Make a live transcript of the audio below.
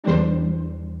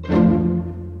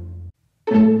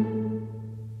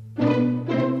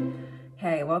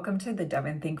welcome to the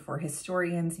DEVONthink for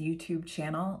Historians YouTube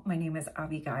channel. My name is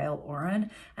Avigail,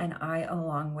 and I,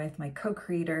 along with my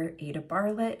co-creator Ada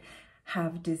Bartlett,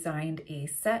 have designed a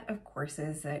set of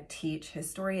courses that teach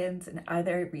historians and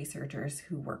other researchers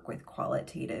who work with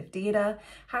qualitative data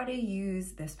how to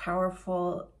use this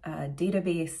powerful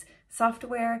database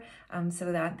software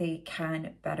so that they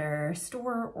can better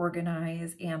store,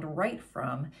 organize, and write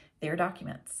from their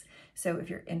documents. So if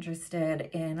you're interested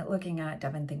in looking at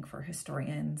DEVONthink for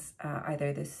Historians,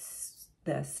 either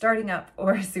the starting up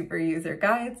or super user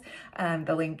guides,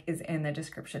 the link is in the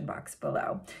description box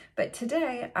below. But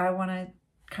today I want to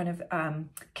kind of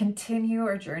continue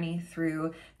our journey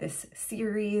through this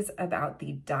series about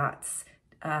the DOTS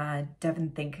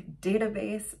DEVONthink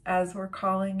database, as we're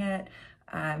calling it.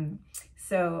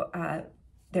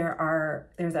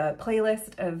 There's a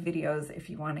playlist of videos if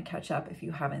you want to catch up if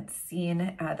you haven't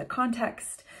seen the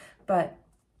context, but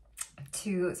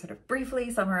to sort of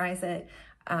briefly summarize it,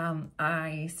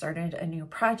 I started a new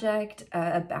project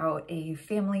about a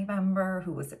family member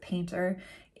who was a painter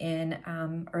in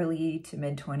early to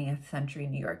mid 20th century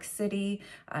New York City,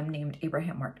 named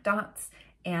Abraham Mark Dotz.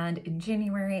 And in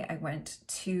January, I went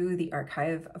to the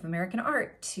Archive of American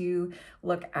Art to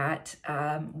look at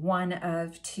one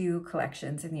of two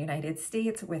collections in the United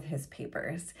States with his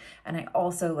papers. And I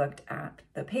also looked at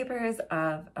the papers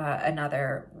of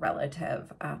another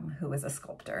relative who was a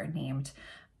sculptor named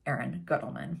Aaron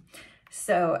Guttleman.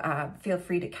 So feel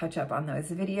free to catch up on those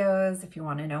videos if you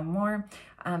want to know more.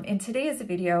 In today's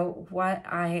video, what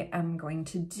I am going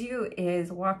to do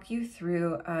is walk you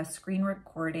through a screen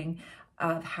recording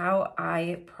of how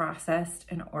I processed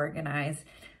and organized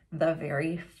the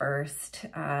very first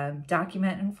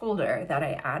document and folder that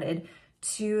I added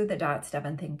to the DOTS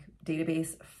DEVONthink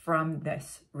database from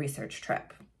this research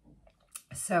trip.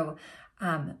 So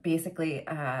basically,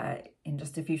 in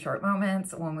just a few short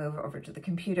moments, we'll move over to the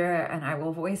computer and I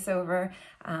will voice over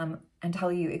and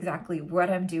tell you exactly what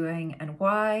I'm doing and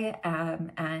why,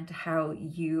 and how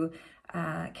you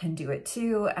can do it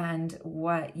too, and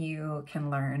what you can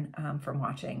learn from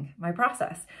watching my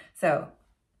process. So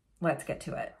let's get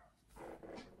to it.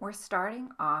 We're starting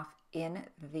off in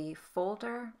the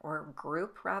folder, or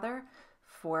group rather,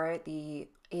 for the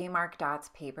A. Mark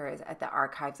Dotz papers at the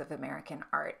Archives of American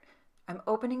Art. I'm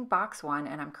opening box 1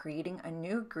 and I'm creating a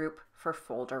new group for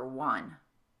folder 1.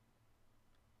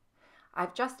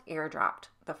 I've just airdropped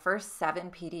the first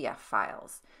 7 PDF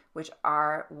files, which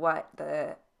are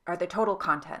the total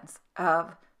contents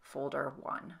of folder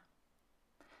 1.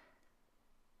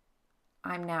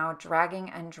 I'm now dragging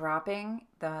and dropping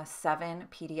the 7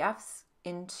 PDFs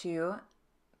into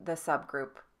the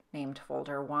subgroup named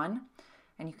folder 1.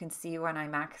 And you can see when I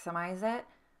maximize it,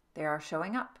 they are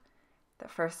showing up. The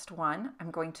first one,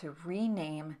 I'm going to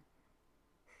rename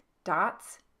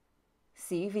Dots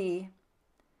CV,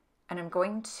 and I'm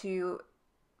going to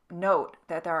note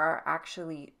that there are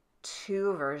actually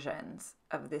 2 versions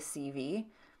of the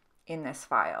CV in this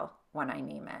file when I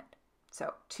name it.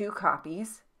 So 2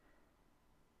 copies,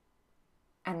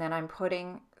 and then I'm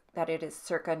putting that it is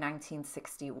circa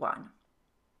 1961.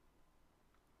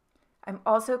 I'm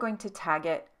also going to tag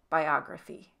it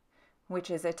biography, which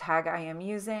is a tag I am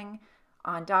using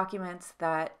on documents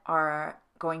that are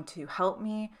going to help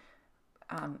me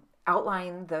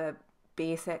outline the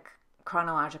basic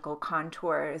chronological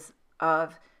contours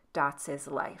of Dotz's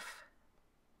life.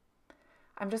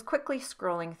 I'm just quickly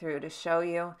scrolling through to show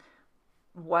you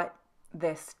what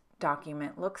this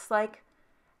document looks like.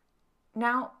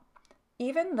 Now,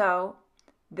 even though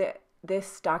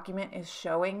this document is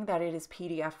showing that it is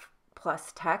PDF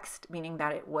plus text, meaning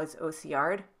that it was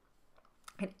OCR'd,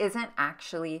 it isn't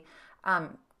actually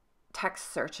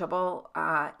text searchable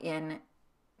in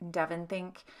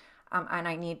DEVONthink, and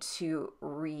I need to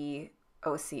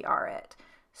re-OCR it.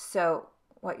 So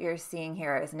what you're seeing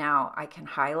here is now I can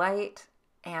highlight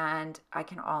and I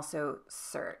can also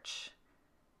search.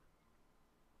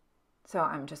 So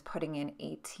I'm just putting in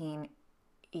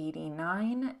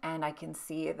 1889 and I can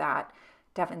see that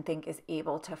DEVONthink is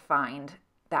able to find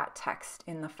that text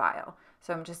in the file.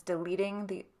 So I'm just deleting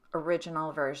the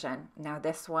original version. Now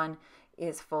this one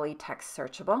is fully text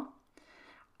searchable.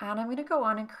 And I'm going to go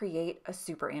on and create a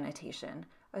SuperAnnotation.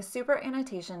 A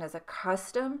SuperAnnotation is a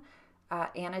custom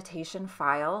annotation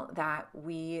file that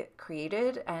we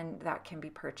created and that can be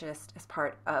purchased as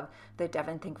part of the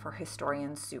DEVONthink for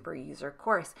Historians Super User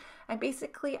course. And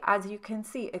basically, as you can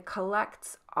see, it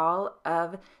collects all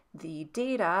of the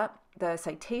data, the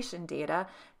citation data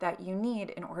that you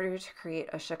need in order to create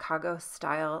a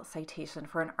Chicago-style citation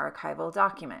for an archival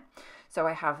document. So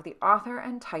I have the author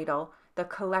and title, the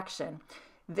collection.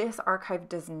 This archive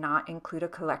does not include a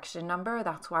collection number.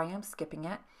 That's why I'm skipping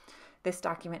it. This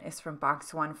document is from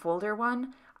box 1, folder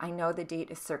 1. I know the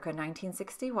date is circa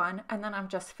 1961, and then I'm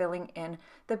just filling in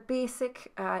the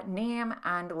basic name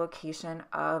and location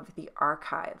of the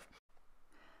archive.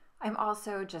 I'm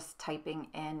also just typing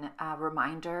in a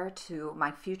reminder to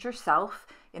my future self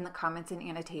in the comments and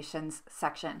annotations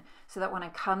section so that when I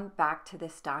come back to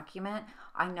this document,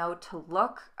 I know to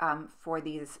look for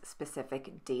these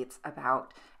specific dates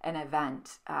about an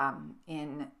event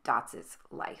in Dots's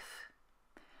life.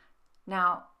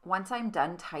 Now, once I'm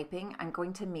done typing, I'm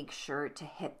going to make sure to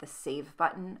hit the save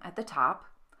button at the top.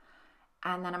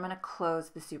 And then I'm going to close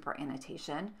the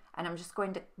SuperAnnotation, and I'm just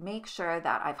going to make sure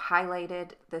that I've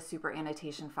highlighted the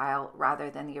SuperAnnotation file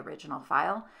rather than the original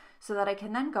file so that I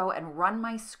can then go and run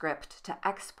my script to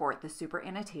export the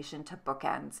SuperAnnotation to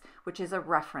Bookends, which is a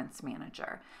reference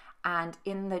manager. And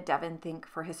in the DEVONthink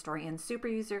for Historians Super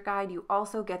User Guide, you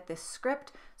also get this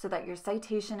script so that your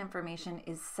citation information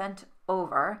is sent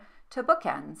over to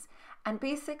Bookends. And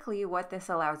basically what this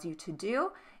allows you to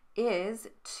do is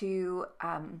to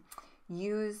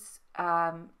use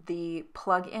the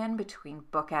plug-in between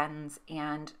Bookends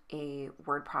and a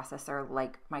word processor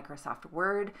like Microsoft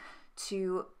Word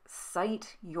to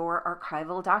cite your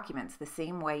archival documents the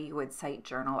same way you would cite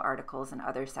journal articles and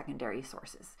other secondary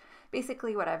sources.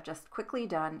 Basically, what I've just quickly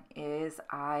done is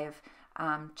I've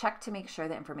checked to make sure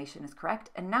the information is correct,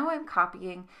 and now I'm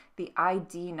copying the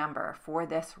ID number for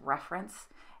this reference,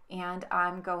 and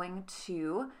I'm going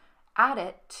to add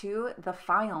it to the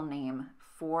file name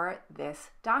for this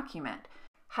document.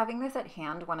 Having this at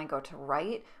hand when I go to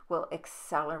write will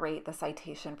accelerate the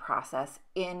citation process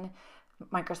in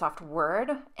Microsoft Word,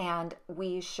 and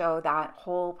we show that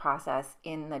whole process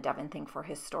in the DEVONthink for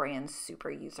Historians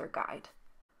Super User Guide.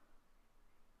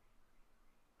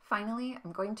 Finally,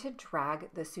 I'm going to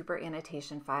drag the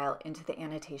SuperAnnotation file into the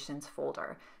annotations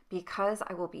folder because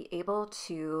I will be able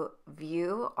to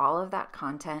view all of that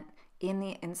content in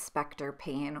the inspector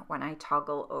pane when I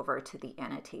toggle over to the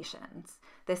annotations.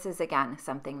 This is again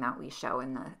something that we show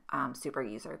in the Super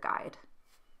User Guide.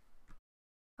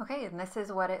 Okay, and this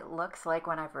is what it looks like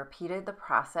when I've repeated the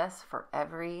process for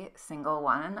every single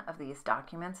one of these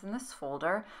documents in this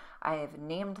folder. I've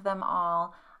named them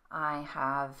all. I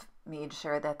have made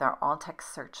sure that they're all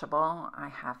text searchable. I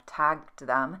have tagged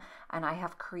them, and I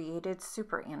have created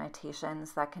super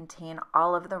annotations that contain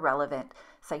all of the relevant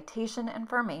citation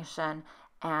information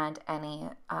and any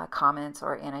comments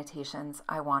or annotations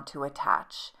I want to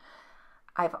attach.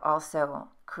 I've also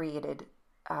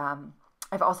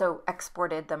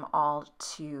exported them all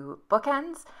to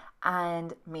Bookends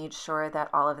and made sure that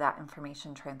all of that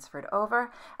information transferred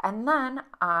over. And then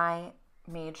I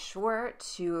made sure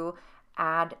to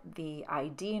add the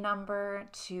ID number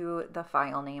to the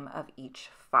file name of each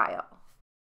file.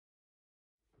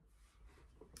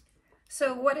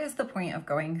 So what is the point of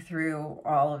going through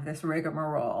all of this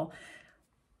rigmarole?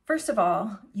 First of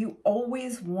all, you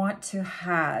always want to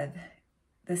have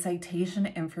the citation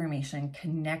information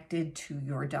connected to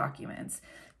your documents,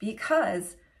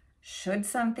 because should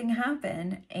something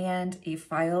happen and a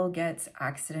file gets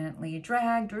accidentally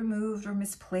dragged, removed, or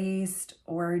misplaced,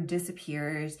 or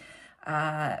disappears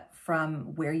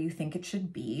from where you think it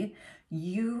should be,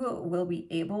 you will be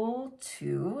able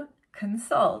to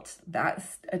consult that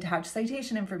attached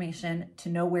citation information to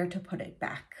know where to put it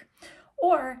back.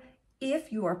 Or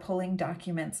if you are pulling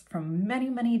documents from many,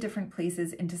 many different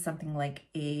places into something like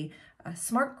a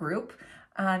smart group,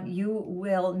 you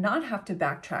will not have to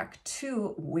backtrack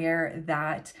to where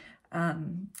that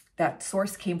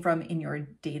source came from in your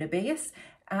database.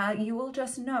 You will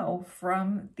just know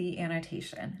from the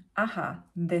annotation, aha,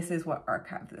 this is what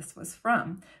archive this was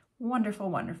from. Wonderful,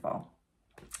 wonderful.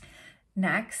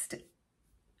 Next,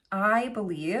 I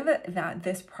believe that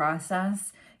this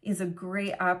process is a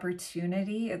great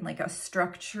opportunity and like a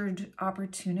structured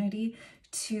opportunity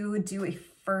to do a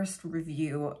first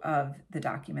review of the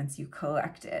documents you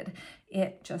collected.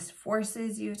 It just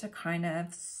forces you to kind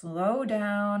of slow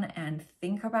down and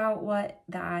think about what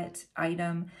that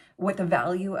item, what the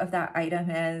value of that item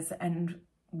is, and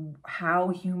how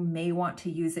you may want to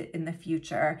use it in the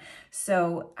future.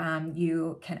 So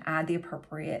you can add the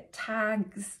appropriate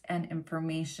tags and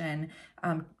information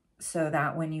so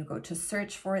that when you go to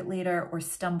search for it later or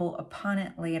stumble upon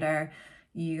it later,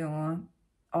 you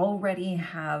already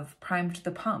have primed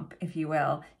the pump, if you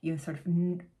will. You sort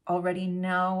of already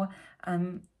know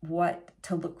what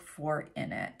to look for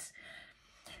in it.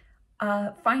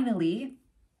 Finally,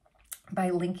 by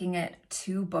linking it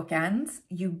to Bookends,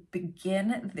 you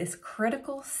begin this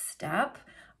critical step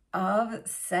of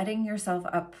setting yourself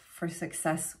up for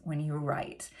success when you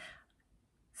write.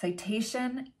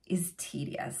 Citation is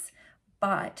tedious,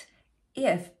 but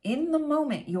if in the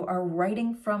moment you are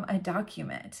writing from a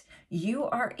document, you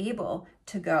are able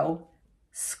to go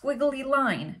squiggly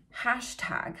line,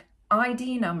 hashtag,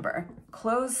 ID number,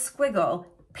 close squiggle,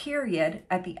 period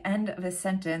at the end of a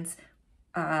sentence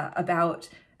about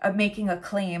making a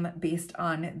claim based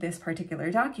on this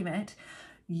particular document,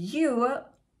 you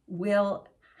will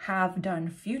have done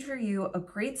future you a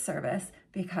great service,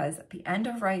 because at the end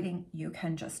of writing, you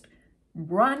can just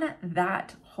run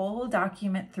that whole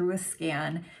document through a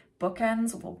scan.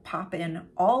 Bookends will pop in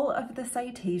all of the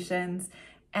citations,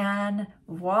 and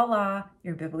voila,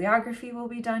 your bibliography will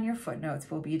be done, your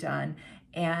footnotes will be done.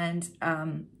 And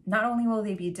not only will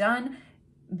they be done,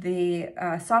 the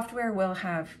software will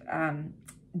have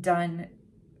done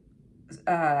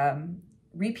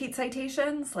repeat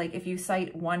citations. Like if you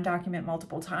cite one document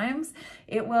multiple times,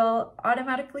 it will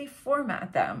automatically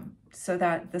format them so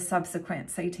that the subsequent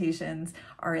citations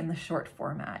are in the short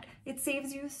format. It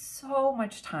saves you so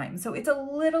much time. So it's a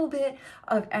little bit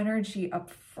of energy up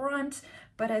front,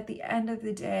 but at the end of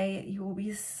the day, you will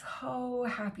be so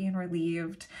happy and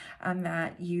relieved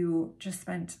that you just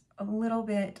spent a little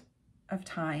bit of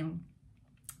time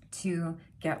to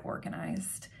get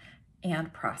organized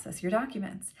and process your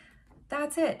documents.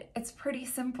 That's it. It's pretty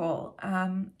simple.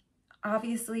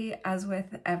 Obviously, as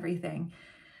with everything,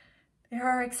 there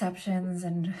are exceptions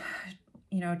and,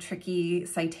 tricky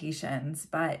citations,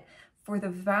 but for the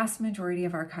vast majority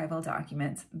of archival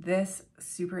documents, this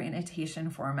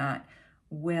SuperAnnotation format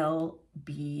will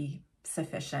be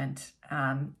sufficient.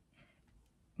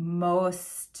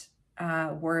 Most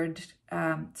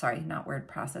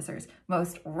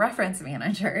most reference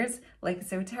managers like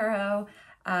Zotero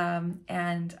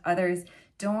and others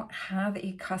don't have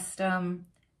a custom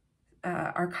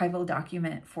archival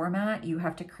document format. You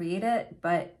have to create it,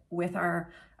 but with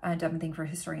our DEVONthink for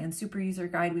Historians Super User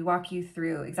Guide, we walk you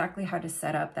through exactly how to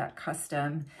set up that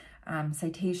custom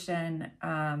citation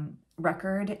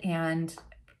record. And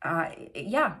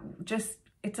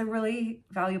it's a really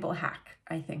valuable hack,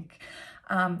 I think.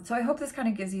 So I hope this kind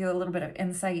of gives you a little bit of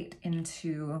insight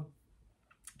into,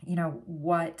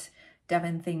 what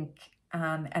DEVONthink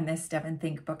and this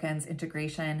DEVONthink Bookends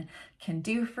integration can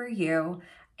do for you,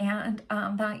 and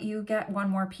that you get one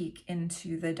more peek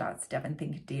into the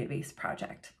DEVONthink database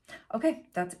project. Okay,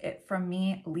 that's it from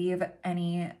me. Leave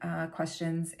any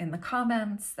questions in the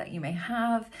comments that you may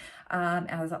have.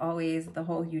 As always, the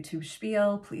whole YouTube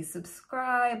spiel, please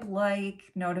subscribe,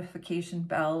 like, notification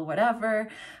bell, whatever.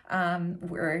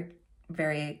 We're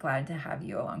very glad to have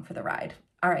you along for the ride.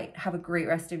 All right, have a great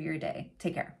rest of your day.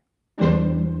 Take care.